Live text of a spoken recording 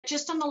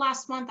Just in the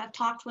last month, I've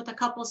talked with a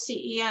couple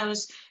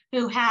CEOs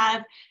who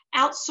have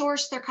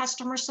outsourced their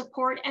customer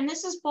support, and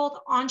this is both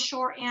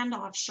onshore and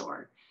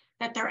offshore,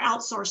 that they're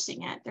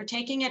outsourcing it. They're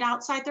taking it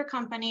outside their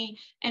company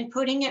and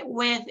putting it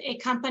with a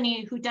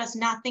company who does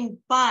nothing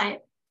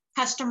but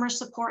customer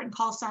support and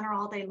call center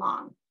all day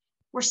long.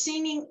 We're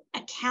seeing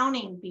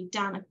accounting be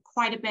done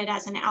quite a bit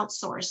as an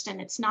outsourced,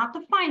 and it's not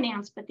the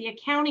finance, but the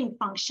accounting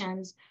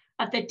functions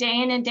of the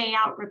day in and day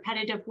out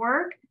repetitive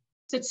work.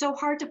 So it's so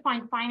hard to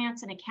find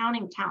finance and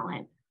accounting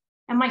talent.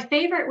 And my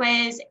favorite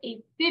way is a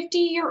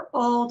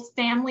 50-year-old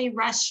family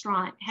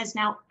restaurant has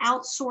now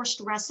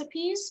outsourced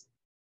recipes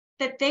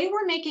that they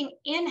were making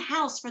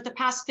in-house for the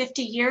past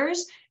 50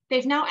 years.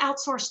 They've now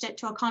outsourced it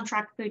to a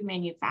contract food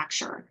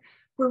manufacturer.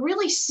 We're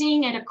really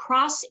seeing it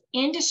across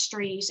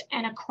industries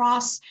and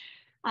across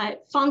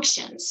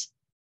functions.